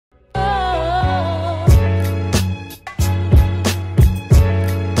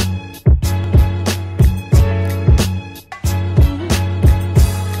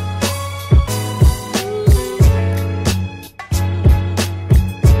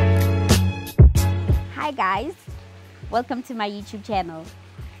Hi guys, welcome to my YouTube channel.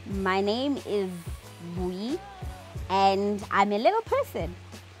 My name is Buyi and I'm a little person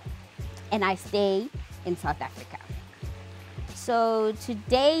and I stay in South Africa. So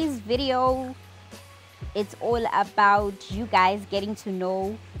today's video, it's all about you guys getting to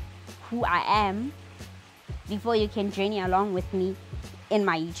know who I am before you can journey along with me in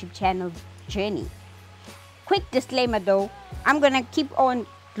my YouTube channel journey. Quick disclaimer though, I'm gonna keep on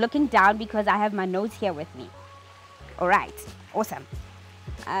looking down because I have my notes here with me. All right, awesome.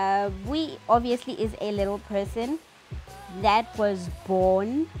 We obviously is a little person that was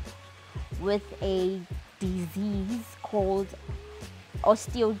born with a disease called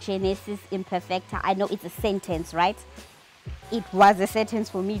osteogenesis imperfecta. I know it's a sentence, right? It was a sentence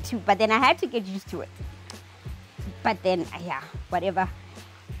for me too, but then I had to get used to it. But then, yeah, whatever.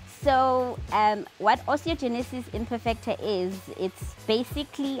 So what osteogenesis imperfecta is, it's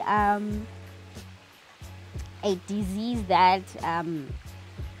basically a disease that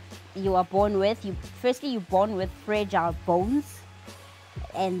you are born with. Firstly, you're born with fragile bones,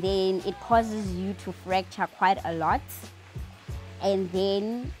 and then it causes you to fracture quite a lot. And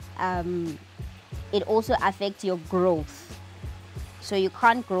then it also affects your growth. So you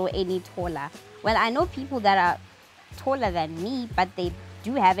can't grow any taller. Well, I know people that are taller than me, but they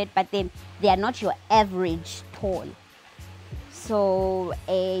do have it, but then they are not your average tall. So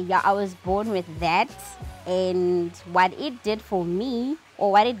yeah, I was born with that, and what it did for me,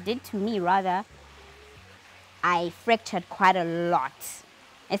 or what it did to me rather, I fractured quite a lot,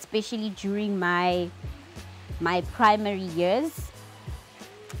 especially during my primary years.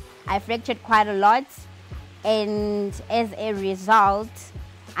 I fractured quite a lot, and as a result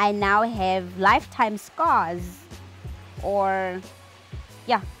I now have lifetime scars, or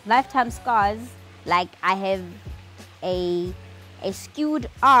yeah, lifetime scars. Like I have a skewed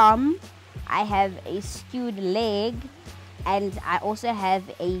arm, I have a skewed leg, and I also have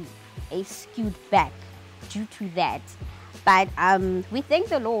a skewed back due to that. But we thank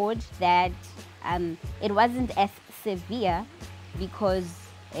the Lord that it wasn't as severe, because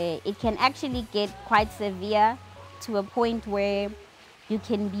it can actually get quite severe to a point where you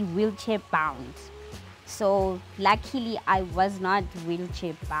can be wheelchair bound. So luckily I was not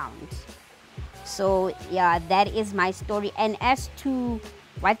wheelchair bound. So yeah, that is my story. And as to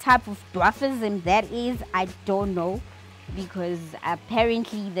what type of dwarfism that is, I don't know, because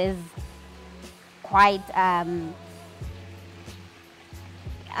apparently there's quite a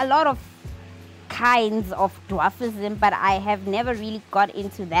lot of kinds of dwarfism, but I have never really got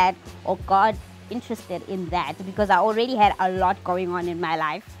into that or got interested in that, because I already had a lot going on in my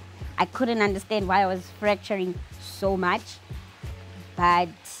life. I couldn't understand why I was fracturing so much. But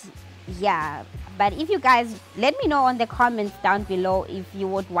yeah, but if you guys, let me know on the comments down below if you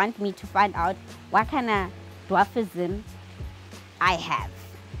would want me to find out what kind of dwarfism I have.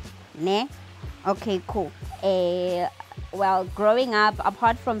 Ne? Okay, cool. Well, growing up,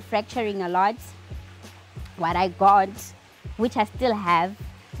 apart from fracturing a lot, what I got, which I still have,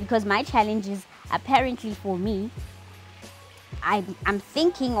 because my challenges apparently for me, I'm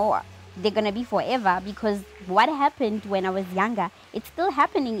thinking, or they're gonna be forever, because what happened when I was younger, it's still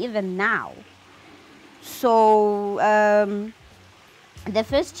happening even now. So the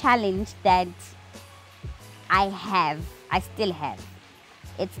first challenge that I still have,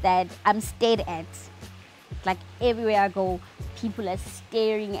 it's that I'm stared at. Like everywhere I go, people are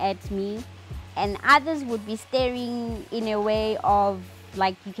staring at me, and others would be staring in a way of,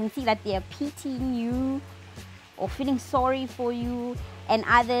 like, you can see that they are pitying you or feeling sorry for you, and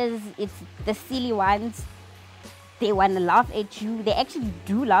others, it's the silly ones, they want to laugh at you. They actually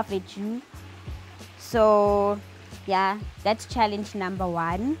do laugh at you. So yeah, that's challenge number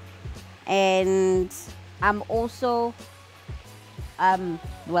one. And I'm also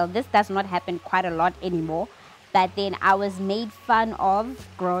well, this does not happen quite a lot anymore, but then I was made fun of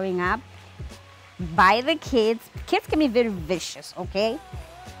growing up by the kids. Kids can be very vicious, okay?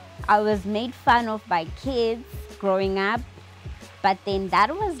 I was made fun of by kids growing up, but then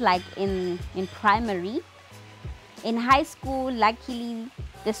that was like in primary. In high school, luckily,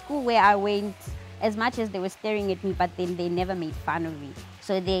 the school where I went, as much as they were staring at me, but then they never made fun of me.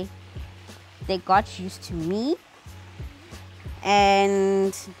 So they got used to me.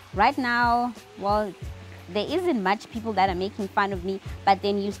 And right now, well, there isn't much people that are making fun of me, but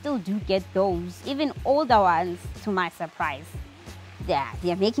then you still do get those, even older ones, to my surprise.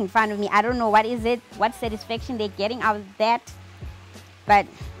 They're making fun of me. I don't know what is it, what satisfaction they're getting out of that, but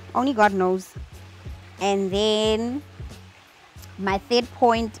only God knows. And then my third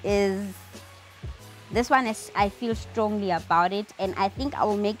point is, this one is, I feel strongly about it, and I think I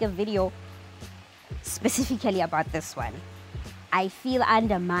will make a video specifically about this one. I feel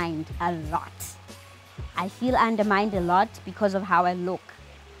undermined a lot. I feel undermined a lot because of how I look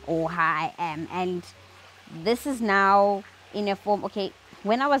or how I am. And this is now in a form, okay,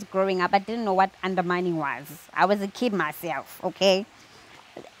 when I was growing up, I didn't know what undermining was. I was a kid myself, okay?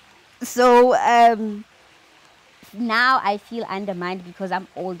 So now I feel undermined because I'm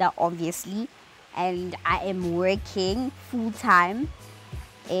older, obviously, and I am working full-time.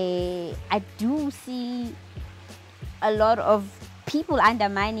 I do see a lot of people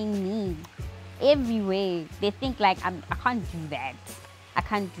undermining me everywhere. They think like I can't do that. I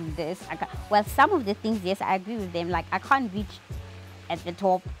can't do this. Well, some of the things, yes, I agree with them. Like, I can't reach at the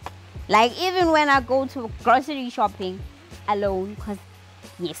top. Like, even when I go to grocery shopping alone, because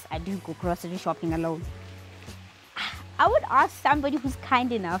yes, I do go grocery shopping alone, I would ask somebody who's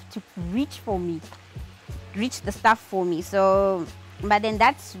kind enough to reach the stuff for me. So, but then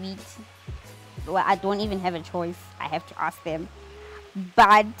that's sweet. Well, I don't even have a choice. I have to ask them.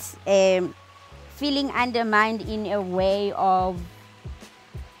 But feeling undermined in a way of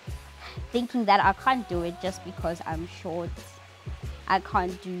thinking that I can't do it just because I'm short. I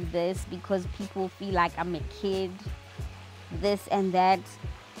can't do this because people feel like I'm a kid. This and that.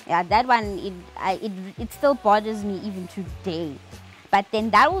 Yeah, that one, it still bothers me even today. But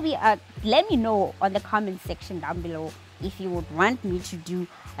then that will be let me know on the comment section down below if you would want me to do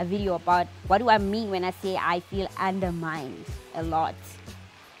a video about what do I mean when I say I feel undermined a lot.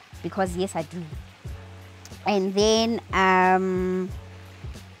 Because yes, I do. And then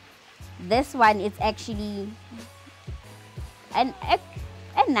this one is actually a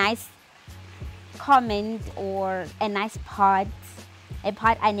nice comment or a nice part. A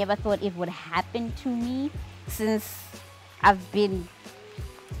part I never thought it would happen to me, since I've been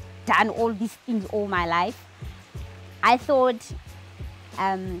done all these things all my life. I thought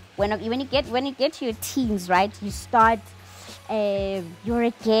when you get to your teens, right, you start you're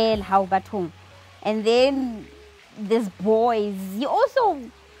a girl, how about home, and then these boys, you also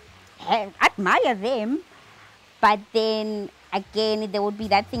admire them, but then again there would be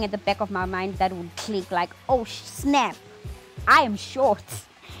that thing at the back of my mind that would click, like, oh snap, I am short,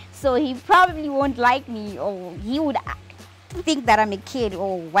 so he probably won't like me, or he would think that I'm a kid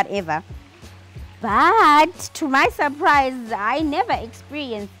or whatever. But to my surprise, I never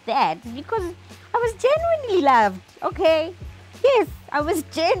experienced that because I was genuinely loved, okay? Yes, I was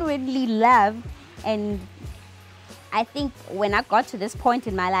genuinely loved. And I think when I got to this point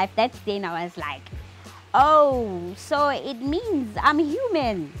in my life, that then I was like, oh, so it means I'm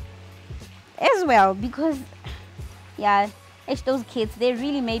human as well. Because, yeah, it's those kids, they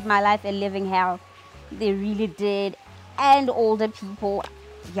really made my life a living hell. They really did. And older people,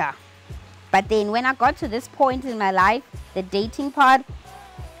 yeah. But then when I got to this point in my life, the dating part,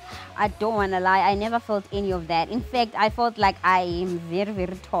 I don't want to lie, I never felt any of that. In fact, I felt like I am very,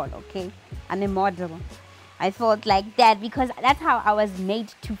 very tall, okay? I'm a model. I felt like that because that's how I was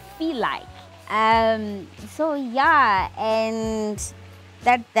made to feel like. So yeah, and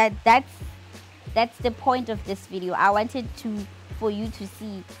that's the point of this video. I wanted for you to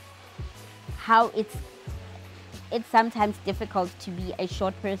see how it's sometimes difficult to be a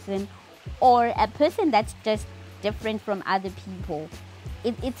short person or a person that's just different from other people.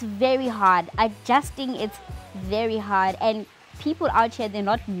 It's very hard. Adjusting, it's very hard. And people out here, they're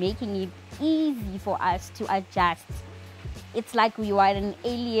not making it easy for us to adjust. It's like we are an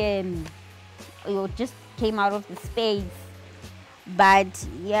alien. You just came out of the space. But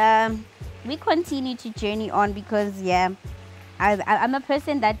yeah, we continue to journey on because yeah, I'm a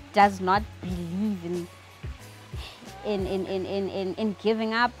person that does not believe in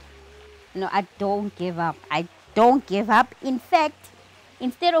giving up. No, I don't give up. I don't give up. In fact,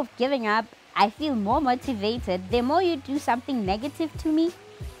 instead of giving up, I feel more motivated. The more you do something negative to me,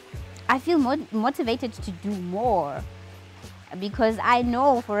 I feel more motivated to do more. Because I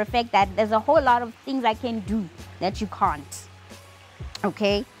know for a fact that there's a whole lot of things I can do that you can't.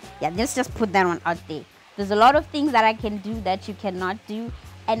 Okay? Yeah, let's just put that one out there. There's a lot of things that I can do that you cannot do.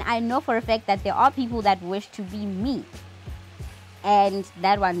 And I know for a fact that there are people that wish to be me. And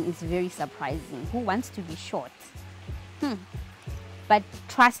that one is very surprising. Who wants to be short? But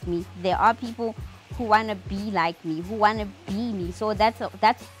trust me, there are people who want to be like me, who want to be me. So that's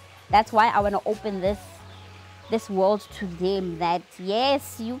why I want to open this world to them, that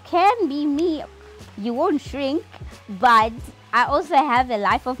yes, you can be me. You won't shrink, but I also have a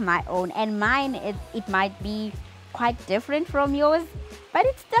life of my own, and mine it might be quite different from yours, but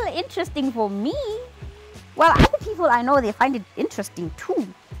it's still interesting for me. Well, other people I know, they find it interesting too.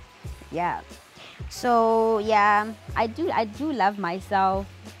 Yeah. So yeah, I do love myself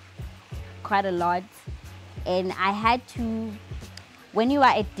quite a lot. And I had to, when you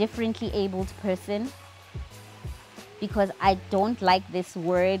are a differently abled person, because I don't like this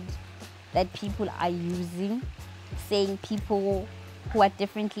word that people are using, saying people who are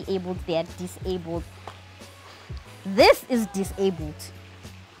differently abled, they are disabled. This is disabled.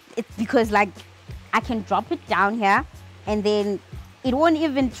 It's because like I can drop it down here and then it won't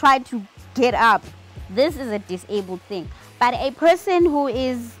even try to get up. This is a disabled thing. But a person who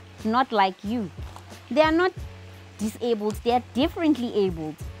is not like you, they are not disabled, they are differently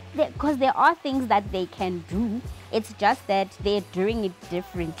abled. Because there are things that they can do, it's just that they're doing it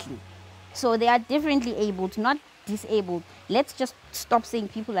differently. So they are differently abled, not disabled. Let's just stop saying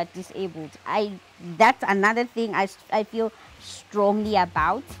people are disabled. That's another thing I feel strongly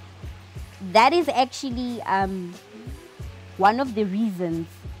about. That is actually one of the reasons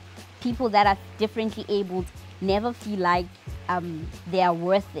people that are differently abled never feel like they are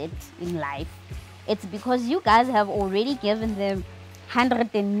worth it in life. It's because you guys have already given them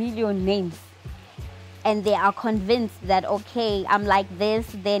 100 million names, and they are convinced that, okay, I'm like this,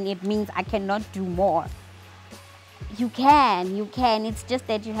 then it means I cannot do more. You can. It's just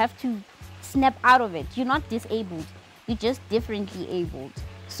that you have to snap out of it. You're not disabled. You're just differently abled.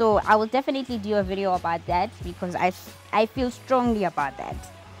 So I will definitely do a video about that because I feel strongly about that.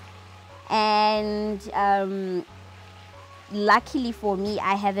 And luckily for me,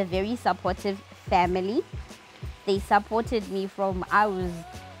 I have a very supportive family. They supported me from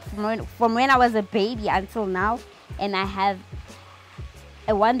when I was a baby until now, and I have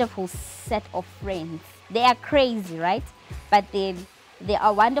a wonderful set of friends. They are crazy, right? But they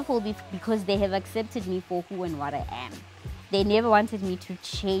are wonderful because they have accepted me for who and what I am. They never wanted me to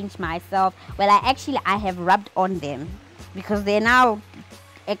change myself. Well, I have rubbed on them because they're now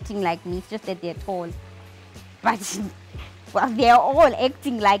acting like me. It's just that they're tall. But well, they're all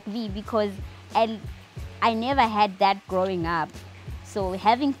acting like me because I never had that growing up. So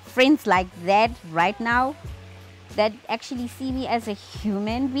having friends like that right now that actually see me as a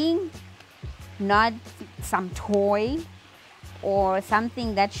human being, not some toy or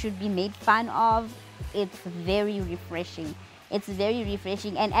something that should be made fun of, it's very refreshing. It's very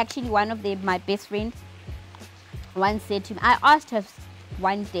refreshing. And actually one of my best friends once said to me, I asked her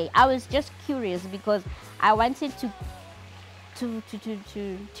one day, I was just curious because I wanted to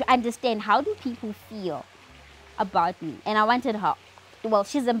understand how do people feel about me. And I wanted her, well,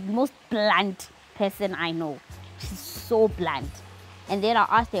 she's the most blunt person I know. She's so blunt. And then I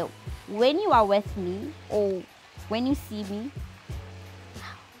asked her, when you are with me or when you see me,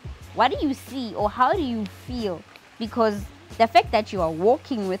 what do you see or how do you feel? Because the fact that you are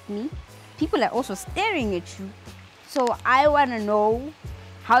walking with me, people are also staring at you. So I want to know,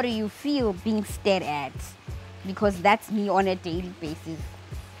 how do you feel being stared at? Because that's me on a daily basis.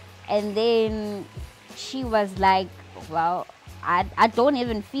 And then she was like, well, I don't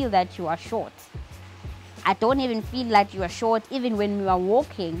even feel that you are short. I don't even feel like you are short even when we are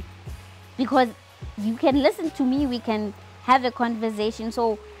walking, because you can listen to me, we can have a conversation.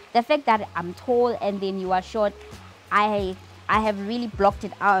 So the fact that I'm tall and then you are short, I have really blocked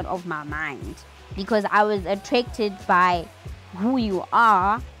it out of my mind because I was attracted by who you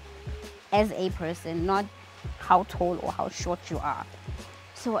are as a person, not how tall or how short you are.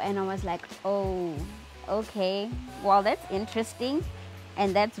 So, and I was like, oh, okay, well, that's interesting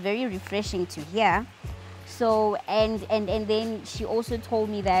and that's very refreshing to hear. So, and then she also told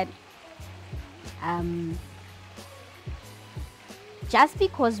me that just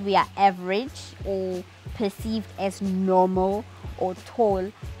because we are average or perceived as normal or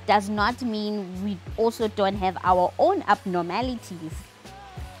tall does not mean we also don't have our own abnormalities.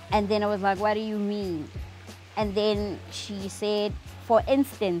 And then I was like, what do you mean? And then she said, for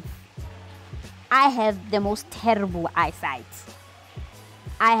instance, I have the most terrible eyesight.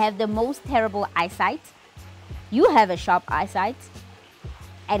 I have the most terrible eyesight. You have a sharp eyesight.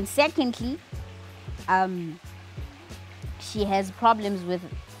 And secondly, she has problems with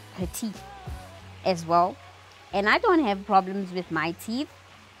her teeth as well. And I don't have problems with my teeth.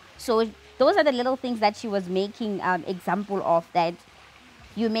 So those are the little things that she was making example of, that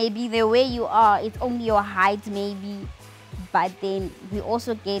you may be the way you are, it's only your height maybe, but then we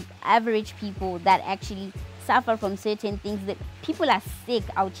also get average people that actually suffer from certain things. That people are sick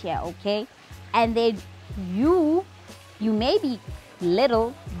out here, okay? And then you may be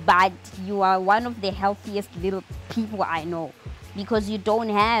little, but you are one of the healthiest little people I know, because you don't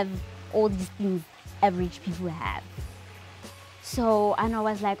have all these things average people have. So, and I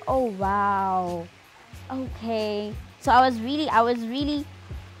was like, oh wow, okay. So I was really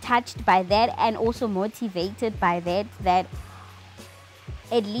touched by that, and also motivated by that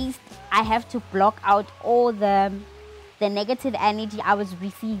at least I have to block out all the negative energy I was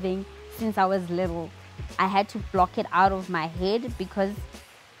receiving since I was little. I had to block it out of my head because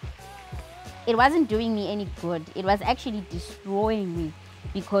it wasn't doing me any good. It was actually destroying me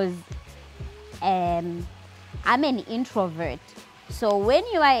because I'm an introvert. So when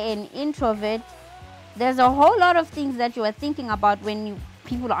you are an introvert, there's a whole lot of things that you are thinking about when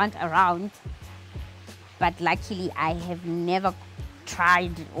people aren't around. But luckily, I have never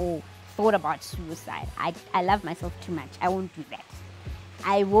tried or thought about suicide. I love myself too much. I won't do that.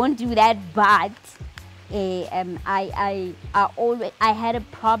 I won't do that. But I had a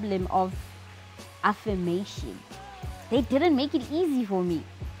problem of affirmation. They didn't make it easy for me.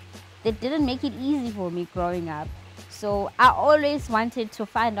 They didn't make it easy for me growing up. So I always wanted to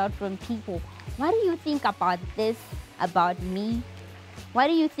find out from people, what do you think about this about me? What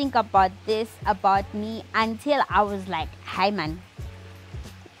do you think about this about me? Until I was like, hi man,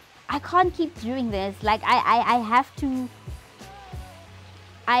 I can't keep doing this. Like I have to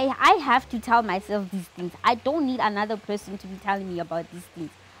I have to tell myself these things. I don't need another person to be telling me about these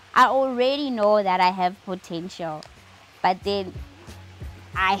things. I already know that I have potential. But then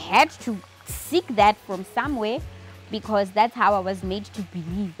I had to seek that from somewhere, because that's how I was made to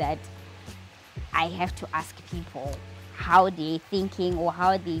believe that I have to ask people how they're thinking or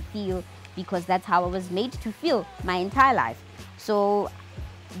how they feel, because that's how I was made to feel my entire life. So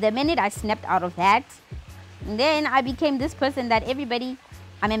the minute I snapped out of that, then I became this person that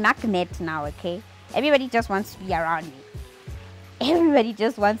I'm a magnet now, okay? Everybody just wants to be around me. Everybody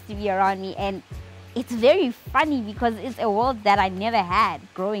just wants to be around me, and it's very funny because it's a world that I never had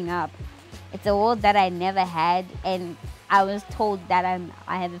growing up. It's a world that I never had, and I was told that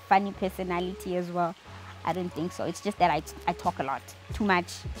I have a funny personality as well. I don't think so. It's just that I talk a lot. Too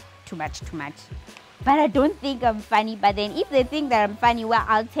much. But I don't think I'm funny. But then if they think that I'm funny, well,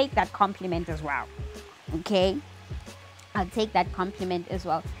 I'll take that compliment as well. Okay? I'll take that compliment as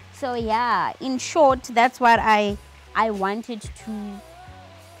well. So yeah, in short, that's what I wanted to...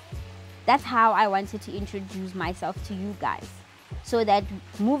 That's how I wanted to introduce myself to you guys, so that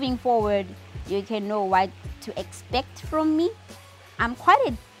moving forward, you can know what to expect from me. I'm quite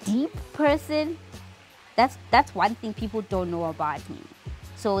a deep person. That's one thing people don't know about me.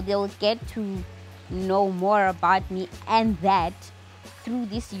 So they'll get to know more about me and that through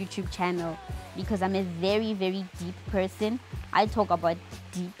this YouTube channel, because I'm a very, very deep person. I talk about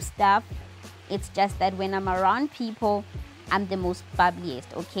deep stuff. It's just that when I'm around people, I'm the most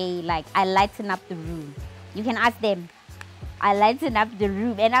bubbliest, okay? Like, I lighten up the room. You can ask them. I lighten up the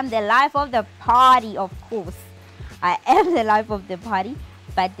room, and I'm the life of the party, of course. I am the life of the party,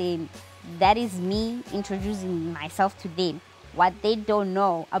 but then that is me introducing myself to them. What they don't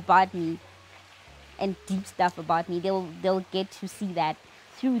know about me and deep stuff about me, they'll get to see that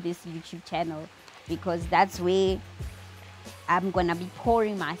through this YouTube channel, because that's where I'm gonna be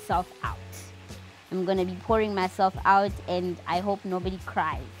pouring myself out. I'm gonna be pouring myself out, and I hope nobody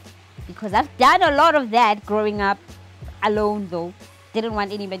cries, because I've done a lot of that growing up alone though. Didn't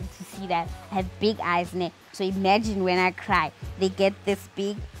want anybody to see that. I have big eyes now, so imagine when I cry, they get this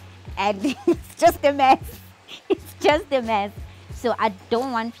big, and it's just a mess. It's just a mess. So I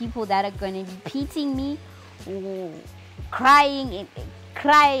don't want people that are gonna be pitying me or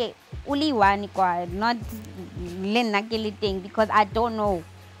cry only one, not thing, because I don't know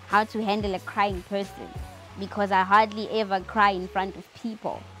how to handle a crying person, because I hardly ever cry in front of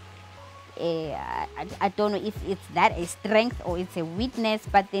people. I don't know if it's that a strength or it's a weakness,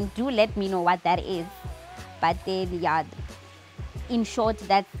 but then do let me know what that is. But then yeah, in short,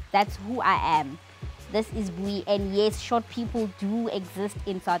 that's who I am. This is Buyi, and yes, short people do exist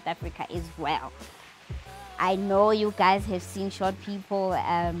in South Africa as well. I know you guys have seen short people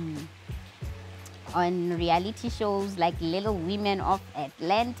on reality shows like Little Women of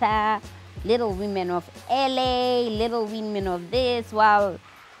Atlanta, Little Women of LA, Little Women of this. Well,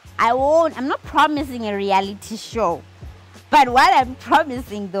 I'm not promising a reality show, but what I'm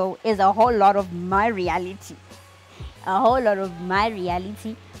promising though is a whole lot of my reality. A whole lot of my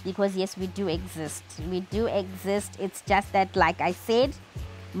reality, because yes, we do exist. We do exist. It's just that, like I said,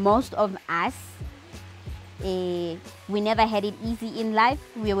 most of us, we never had it easy in life.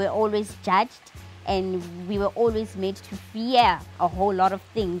 We were always judged, and we were always made to fear a whole lot of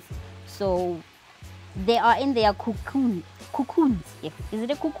things. So they are in their cocoons. Yes. Is it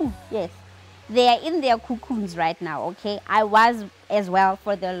a cocoon? Yes. They are in their cocoons right now, okay? I was as well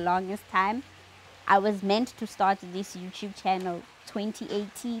for the longest time. I was meant to start this YouTube channel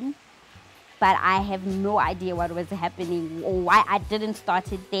 2018, but I have no idea what was happening or why I didn't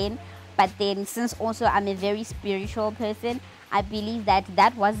start it then. But then, since also I'm a very spiritual person, I believe that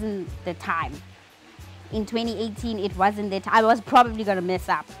that wasn't the time. In 2018, it wasn't the time. I was probably gonna mess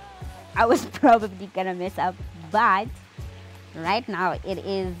up. But right now it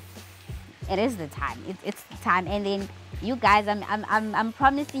is the time. It's the time. And then you guys, I'm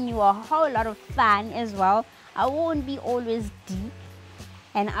promising you a whole lot of fun as well. I won't be always deep,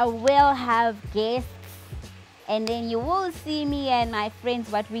 and I will have guests, and then you will see me and my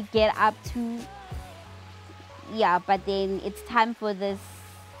friends what we get up to. Yeah, but then it's time for this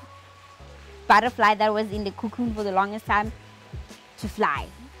butterfly that was in the cocoon for the longest time to fly.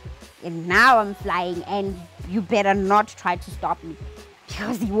 And now I'm flying, and you better not try to stop me,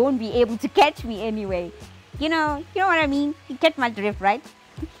 because you won't be able to catch me anyway. You know what I mean? You get my drift, right?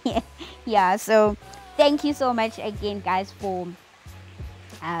 Yeah, so thank you so much again, guys, for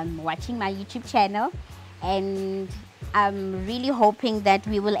watching my YouTube channel, and I'm really hoping that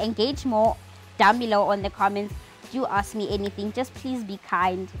we will engage more down below on the comments. Do ask me anything, just please be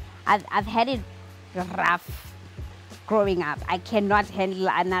kind. I've had it rough growing up. I cannot handle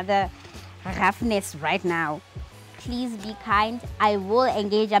another roughness right now. Please be kind. I will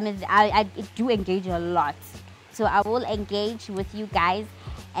engage. I do engage a lot, so I will engage with you guys.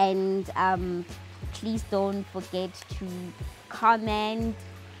 And please don't forget to comment,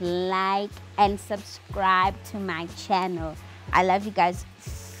 like, and subscribe to my channel. I love you guys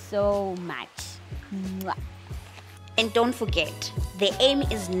so much. Mwah. And don't forget, the aim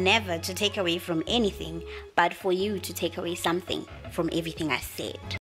is never to take away from anything, but for you to take away something from everything I said.